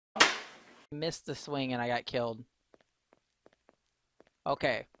missed the swing and I got killed.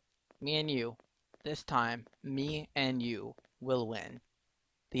 Okay, me and you. This time, me and you will win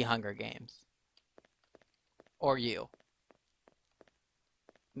the Hunger Games. Or you.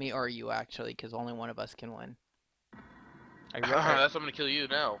 Me or you, actually, because only one of us can win. That's I'm gonna kill you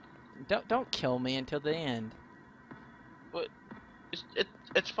now. Don't kill me until the end. But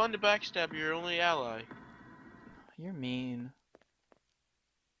it's fun to backstab your only ally. You're mean.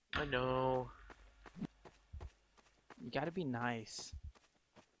 I know. You gotta be nice.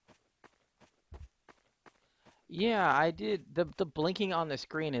 Yeah, I did. The blinking on the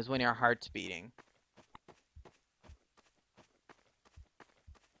screen is when your heart's beating.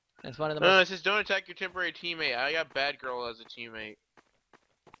 It's one of the No, most... it says don't attack your temporary teammate. I got Bad Girl as a teammate.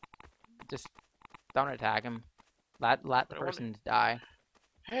 Just don't attack him. Let the person die.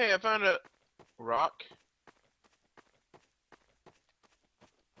 Hey, I found a rock.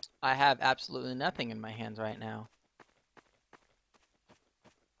 I have absolutely nothing in my hands right now.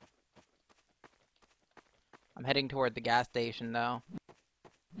 I'm heading toward the gas station, though.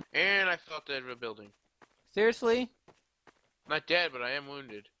 And I fell dead of a building. Seriously? Not dead, but I am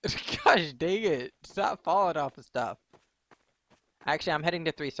wounded. Gosh dang it. Stop falling off of stuff. Actually, I'm heading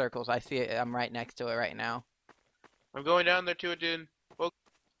to 3 circles. I see it. I'm right next to it right now. I'm going down there too, dude. Well,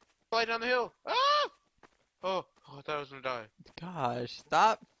 fly down the hill. Ah! Oh, I thought I was gonna die. Gosh,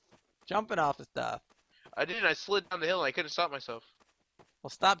 stop jumping off of stuff. I didn't. I slid down the hill and I couldn't stop myself. Well,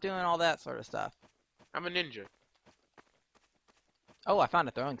 stop doing all that sort of stuff. I'm a ninja. Oh, I found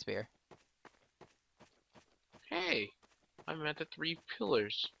a throwing spear. Hey, I'm at the 3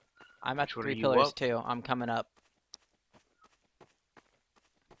 pillars. I'm at Which 3 one are you pillars up? too. I'm coming up.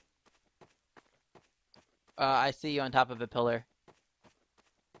 I see you on top of a pillar.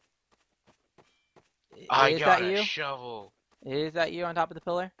 I Is got that a you? shovel. Is that you on top of the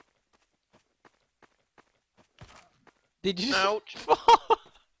pillar? Did you Ouch. fall?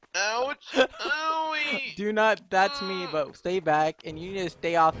 Ouch! Owie! Do not. That's me. But stay back, and you need to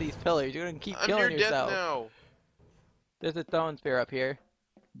stay off these pillars. You're gonna keep I'm killing near yourself. death now. There's a throwing spear up here.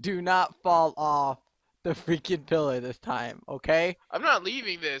 Do not fall off the freaking pillar this time, okay? I'm not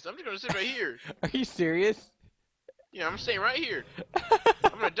leaving this. I'm just gonna sit right here. Are you serious? Yeah, I'm staying right here.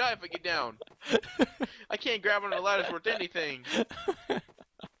 I'm gonna die if I get down. I can't grab onto the ladders worth anything.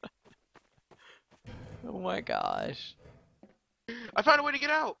 Oh my gosh. I found a way to get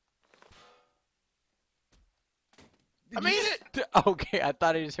out. I Did made you it! Okay, I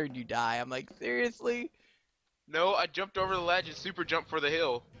thought I just heard you die. I'm like, seriously? No, I jumped over the ledge and super jumped for the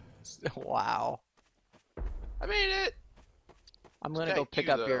hill. Wow. I made it! I'm gonna It's go got pick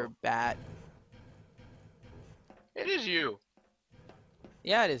you, up your though. bat. It is you.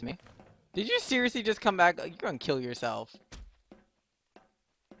 Yeah, it is me. Did you seriously just come back? You're gonna kill yourself.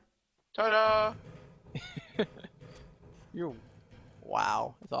 Ta-da! You're...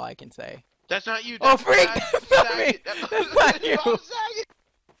 Wow, that's all I can say. That's not you. Oh, That's freak! Saget. That's not me! Saget. That's not you! Oh,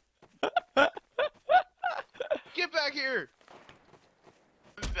 Saget. Get back here!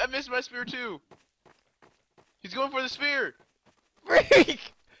 I missed my spear too. He's going for the spear. Freak!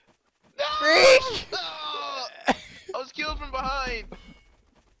 No! Freak! Oh! I was killed from behind.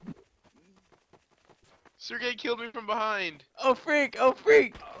 Sergey killed me from behind. Oh, freak! Oh,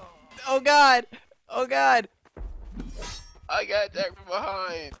 freak! Oh, God! Oh, God! I got attacked from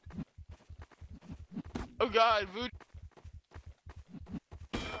behind. Oh God, Voodoo.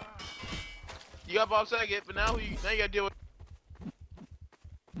 You got Bob Saget, but now you gotta deal with.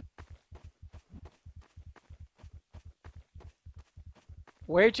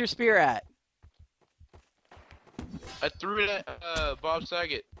 Where's your spear at? I threw it at Bob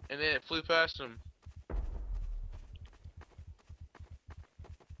Saget, and then it flew past him.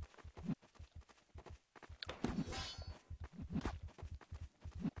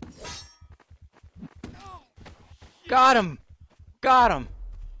 Got him! Got him!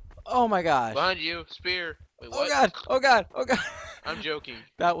 Oh my gosh. Behind you, spear. Wait, what? Oh God! Oh God! Oh God! I'm joking.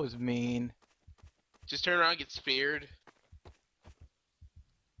 That was mean. Just turn around and get speared.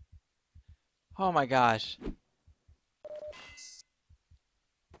 Oh my gosh.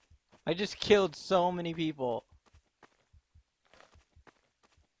 I just killed so many people.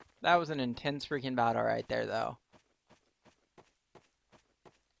 That was an intense freaking battle right there, though.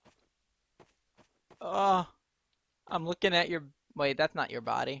 Oh, I'm looking at your... Wait, that's not your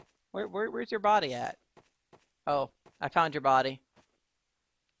body. Where's your body at? Oh, I found your body.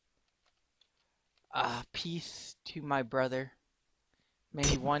 Peace to my brother. May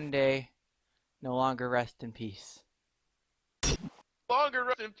he one day no longer rest in peace. Longer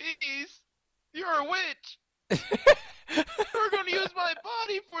rest in peace. You're a witch. You're gonna use my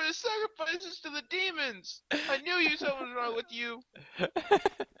body for the sacrifices to the demons! I knew you something was wrong with you!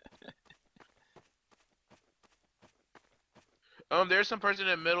 There's some person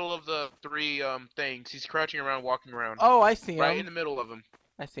in the middle of the three, things. He's crouching around, walking around. Oh, I see him. Right in the middle of them.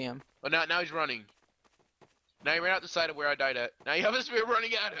 I see him. But now he's running. Now he ran out the side of where I died at. Now you have a spear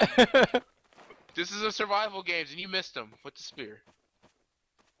running at him! This is a survival games, and you missed him with the spear.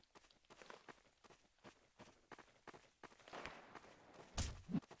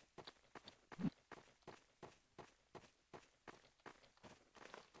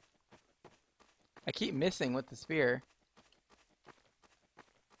 I keep missing with the spear.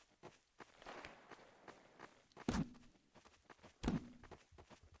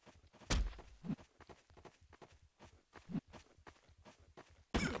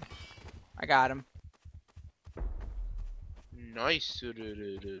 I got him. Nice.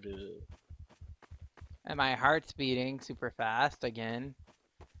 And my heart's beating super fast again.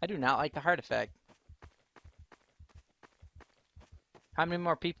 I do not like the heart effect. How many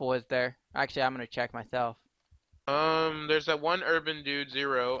more people is there? Actually, I'm gonna check myself. There's that one urban dude,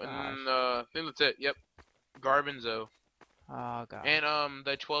 0, and I think that's it. Yep, Garbanzo. Oh god. And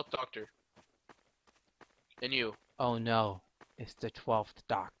the 12th Doctor. And you. Oh no, it's the 12th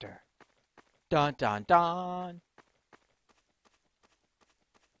Doctor. Dun dun dun.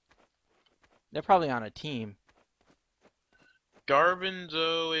 They're probably on a team.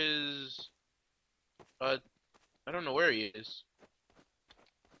 Garbanzo is, I don't know where he is.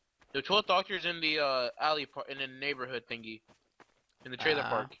 The 12th Doctor's in the alley in the neighborhood thingy, in the trailer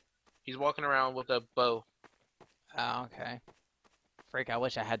park. He's walking around with a bow. Oh, okay. Freak! I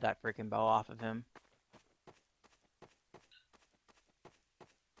wish I had that freaking bow off of him.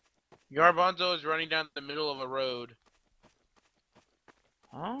 Garbanzo is running down the middle of a road.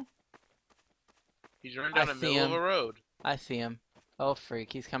 Huh? He's running down the middle of a road. I see him. Oh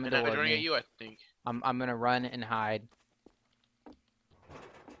freak! He's coming And toward he's running me. at you, I think. I'm gonna run and hide.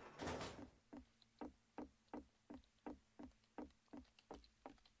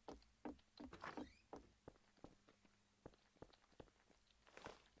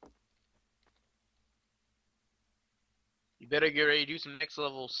 You better get ready to do some next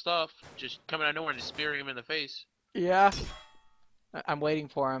level stuff. Just coming out of nowhere and just spearing him in the face. Yeah. I'm waiting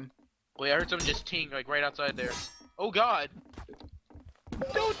for him. Wait, I heard someone just ting like right outside there. Oh god!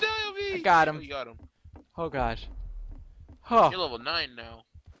 Don't die on me! I got him. Oh, you got him. Oh gosh. Oh. You're level 9 now.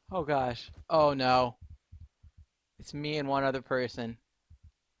 Oh gosh. Oh no. It's me and one other person.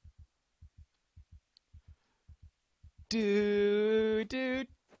 Do do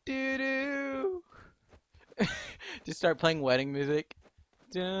do do. Just start playing wedding music.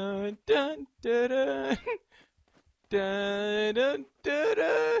 Dun dun dun dun. Dun dun dun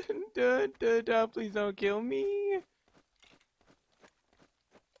dun dun dun dun. Please don't kill me.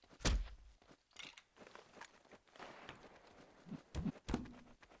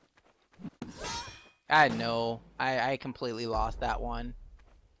 I know. I completely lost that one.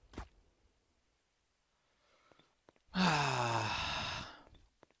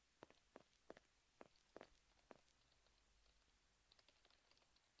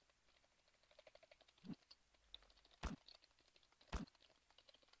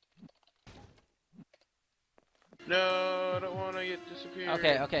 No, I don't want to get disappeared.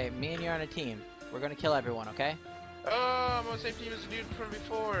 Okay, me and you are on a team. We're gonna kill everyone, okay? Oh, I'm on the same team as the dude from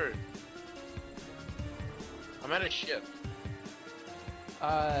before. I'm at a ship.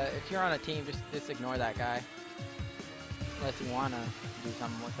 If you're on a team, just ignore that guy. Unless you wanna do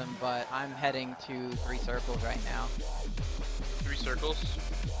something with him, but I'm heading to 3 circles right now. 3 circles?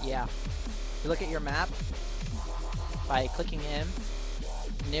 Yeah. If you look at your map, by clicking M,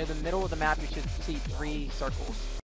 near the middle of the map you should see 3 circles.